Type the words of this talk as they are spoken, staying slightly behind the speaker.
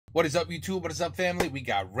What is up, YouTube? What is up, family? We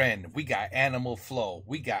got Ren. We got Animal Flow.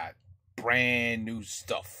 We got brand new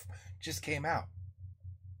stuff. Just came out.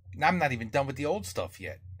 I'm not even done with the old stuff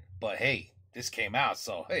yet. But hey, this came out,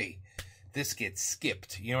 so hey, this gets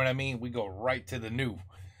skipped. You know what I mean? We go right to the new.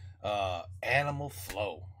 Animal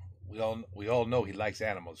Flow. We all know he likes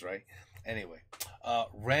animals, right? Anyway,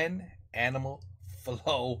 Ren, Animal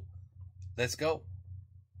Flow. Let's go.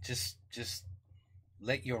 Just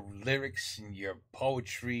let your lyrics and your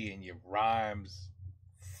poetry and your rhymes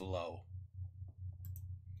flow.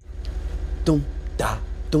 Dum da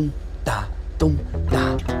dum da dum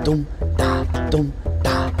da dum da dum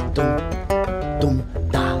da dum dum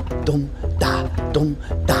da dum da dum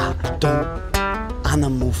da dum.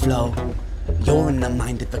 Animal flow. You're in the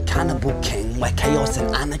mind of a cannibal king, where chaos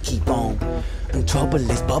and anarchy roam, and trouble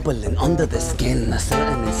is bubbling under the skin. A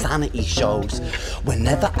certain insanity shows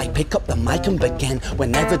whenever I pick up the mic and begin.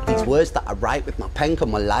 Whenever these words that I write with my pen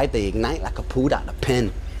come alive, they ignite like a pulled out a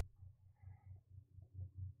pin.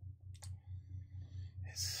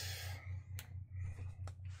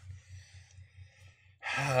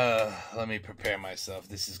 Let me prepare myself.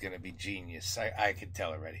 This is going to be genius. I can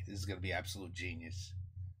tell already. This is going to be absolute genius.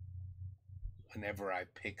 Whenever I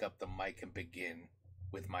pick up the mic and begin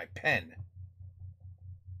with my pen,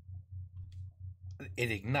 it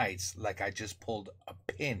ignites like I just pulled a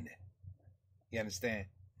pin. You understand?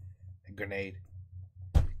 A grenade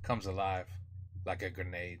comes alive like a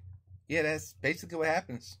grenade. Yeah, that's basically what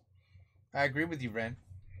happens. I agree with you, Ren.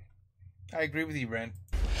 I agree with you, Ren.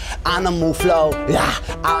 Animal flow, yeah,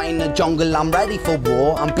 out in the jungle, I'm ready for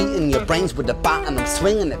war. I'm beating your brains with a bat and I'm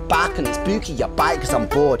swinging it back, and it's spooky your bite cause I'm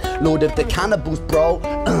bored. Lord of the cannibals, bro,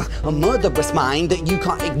 a murderous mind that you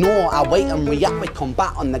can't ignore. I wait and react with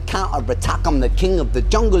combat on the counter attack. I'm the king of the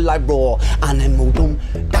jungle, I roar. Animal dum,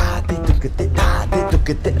 da de do get it, da de do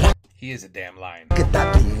get it. He is a damn lion. Get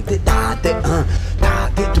that dum de da de da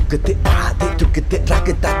de do get it, da de do get it, rock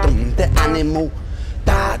it that dum de animal.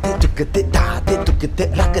 Da de do get it, da de do get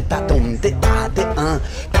it, rock it that dum de da de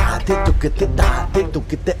do get it, da de do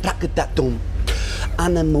get it, rock it that dum.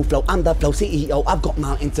 Animal flow, I'm the flow CEO. I've got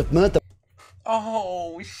mountains of murder.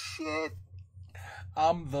 Oh shit!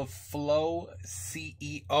 I'm the Flow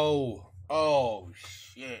CEO. Oh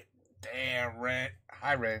shit! Damn, Ren.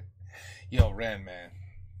 Hi, Ren. Yo, Ren, man.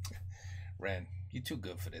 Ren, you too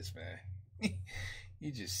good for this, man.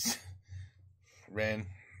 You just Ren.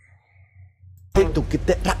 Do get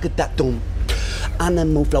that, rock it that dum.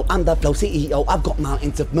 Animal flow, I'm the flow CEO. I've got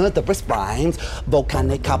mountains of murderous rhymes.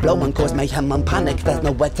 Volcanic, I blow and cause mayhem and panic. There's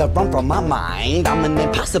nowhere to run from my mind. I'm an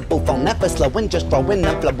impassable foe, never slowing, just throwing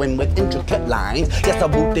and flowing with intricate lines. Yes, I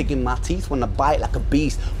will dig in my teeth when I bite like a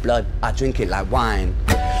beast. Blood, I drink it like wine.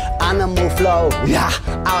 Animal flow, yeah,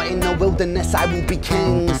 out in the wilderness I will be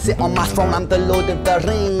king. Sit on my throne, I'm the Lord of the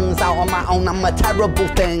Rings. Out on my own, I'm a terrible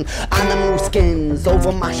thing. Animal skins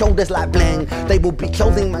over my shoulders like bling. They will be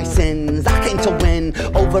clothing my sins. I came to win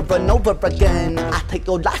over and over again. I take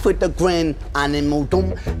your life with a grin. Animal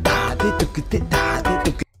dum, da de do get it, da de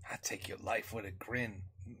do get it. I take your life with a grin.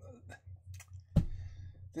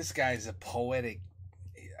 This guy's a poetic.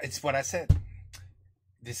 It's what I said.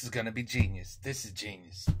 This is gonna be genius. This is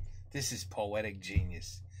genius. This is poetic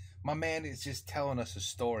genius. My man is just telling us a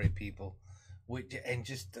story, people, and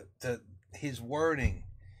just his wording,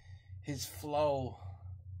 his flow,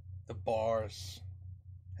 the bars,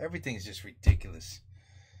 everything's just ridiculous.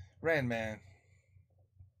 Ren, man,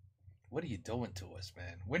 what are you doing to us,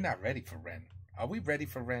 man? We're not ready for Ren. Are we ready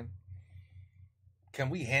for Ren? Can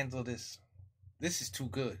we handle this? This is too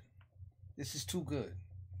good. This is too good.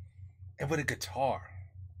 And with a guitar.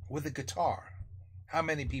 With a guitar. How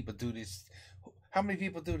many people do this? How many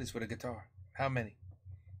people do this with a guitar? How many?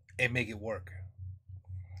 And make it work.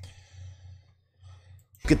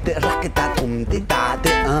 Get the rocket that dum de da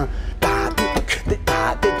de da de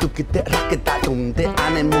da de do get the rocket that dum de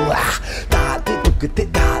animal da de do get the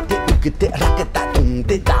da de do get the rocket that dum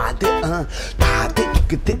de da de da de do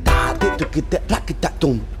get the da de do get the rocket that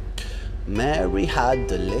dum. Mary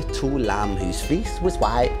had a little lamb whose fleece was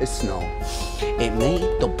white as snow. It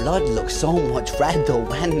made the blood look so much redder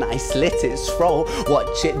when I slit its throat.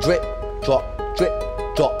 Watch it drip, drop,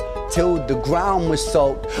 till the ground was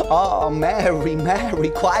soaked. Oh, Mary,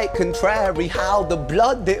 Mary, quite contrary how the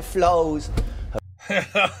blood it flows.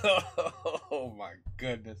 Oh my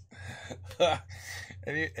goodness.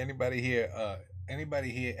 Anybody here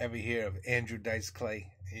ever hear of Andrew Dice Clay?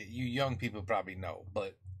 You young people probably know,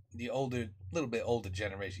 but the little bit older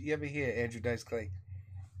generation, you ever hear Andrew Dice Clay?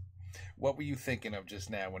 What were you thinking of just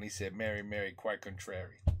now when he said Mary, Mary, quite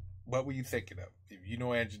contrary? What were you thinking of? If you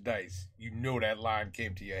know Andrew Dice, you know that line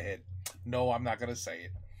came to your head. No, I'm not going to say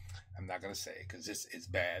it. I'm not gonna say it because this is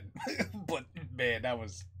bad. But man, that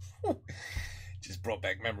was just brought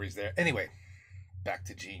back memories there. Anyway, back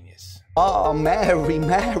to Genius. Oh, Mary,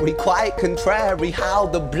 Mary, quite contrary, how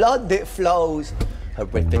the blood it flows.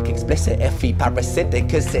 Horrific, explicit, iffy, parasitic,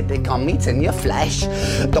 acidic, I'm eating your flesh.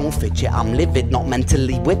 Don't fidget, I'm livid, not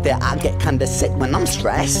mentally with it. I get kinda sick when I'm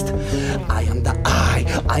stressed. I am the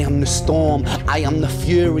I am the storm, I am the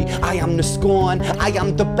fury, I am the scorn, I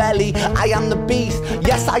am the belly, I am the beast.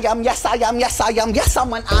 Yes, I am, yes, I am, yes, I am, yes,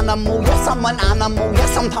 I'm an animal, yes, I'm an animal.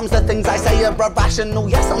 Yes, sometimes the things I say are irrational.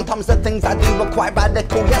 Yes, sometimes the things I do are quite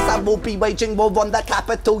radical. Yes, I will be waging war on the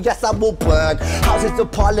capital. Yes, I will burn houses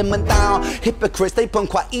of parliament down. Hypocrites, they burn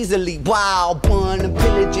quite easily. Wow, burn and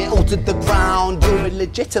pillage it all to the ground. Your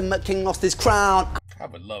illegitimate king lost his crown. I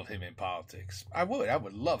would love him in politics. I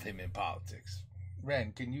would love him in politics.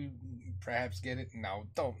 Ren, can you perhaps get it? No,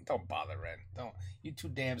 don't bother, Ren. Don't. You're too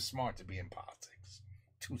damn smart to be in politics.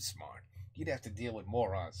 Too smart. You'd have to deal with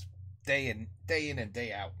morons day in and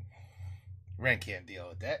day out. Ren can't deal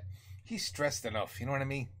with that. He's stressed enough, you know what I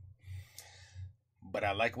mean? But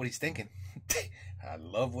I like what he's thinking. I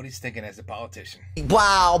love what he's thinking as a politician.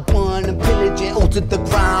 Wow, burn and pillage it all to the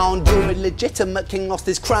ground. Your illegitimate king lost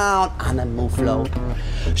his crown. Animal flow,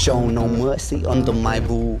 show no mercy under my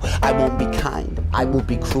rule. I won't be kind, I will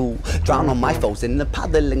be cruel. Drown all my foes in the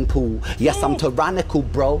paddling pool. Yes, I'm tyrannical,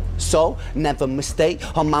 bro. So never mistake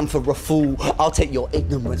a man for a fool. I'll take your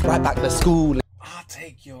ignorance right back to school. I'll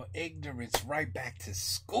take your ignorance right back to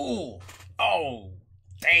school. Oh,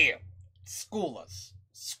 damn. School us.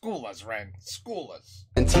 School us, Ren. School us.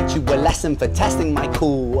 And teach you a lesson for testing my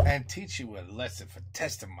cool. And teach you a lesson for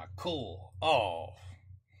testing my cool. Oh.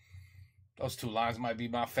 Those two lines might be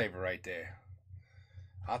my favorite right there.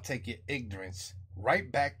 I'll take your ignorance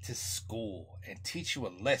right back to school and teach you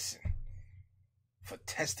a lesson for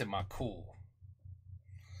testing my cool.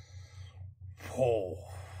 Whoa.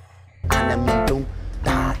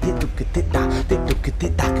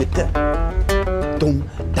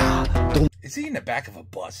 Is he in the back of a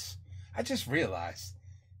bus? I just realized.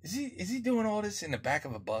 Is he doing all this in the back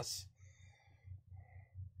of a bus?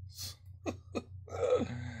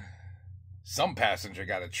 Some passenger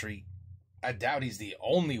got a treat. I doubt he's the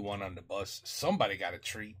only one on the bus. Somebody got a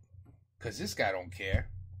treat. Because this guy don't care.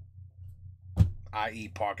 I.e.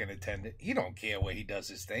 parking attendant. He don't care where he does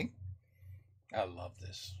his thing. I love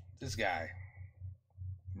this. This guy.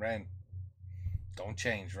 Ren. Don't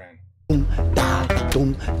change, Ren.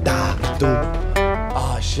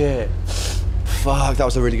 Oh, shit. Fuck, that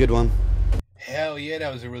was a really good one. Hell yeah,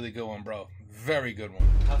 that was a really good one, bro. Very good one.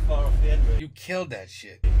 How far off the end? You killed that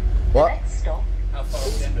shit. What? Stop. How far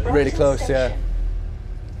off the end? Really close, yeah.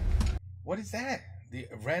 What is that? The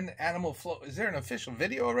Ren Animal Flow. Is there an official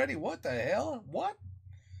video already? What the hell? What?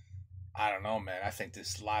 I don't know, man. I think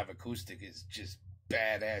this live acoustic is just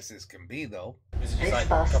badass as can be, though. This is just This like a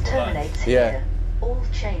bus couple lines. terminates Yeah. here. All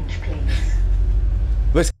change, please.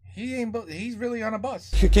 He's really on a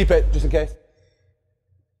bus. Keep it, just in case.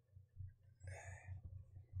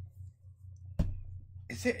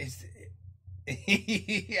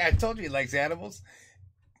 I told you he likes animals.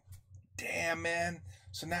 Damn, man.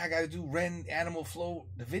 So now I got to do Ren Animal Flow,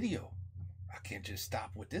 the video. I can't just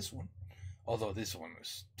stop with this one. Although this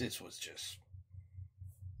was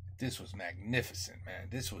magnificent, man.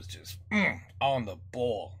 This was just on the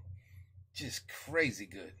ball. Just crazy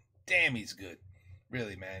good. Damn, he's good.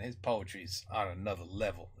 Really, man. His poetry's on another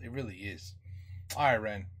level. It really is. All right,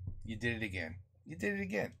 Ren. You did it again. You did it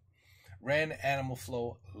again. Ren Animal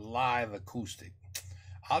Flow live acoustic.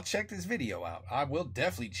 I'll check this video out. I will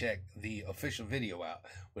definitely check the official video out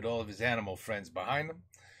with all of his animal friends behind him.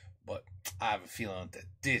 But I have a feeling that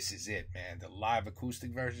this is it, man. The live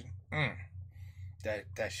acoustic version.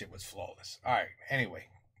 That shit was flawless. All right. Anyway.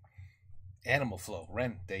 Animal Flow.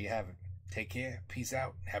 Ren, there you have it. Take care. Peace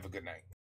out. Have a good night.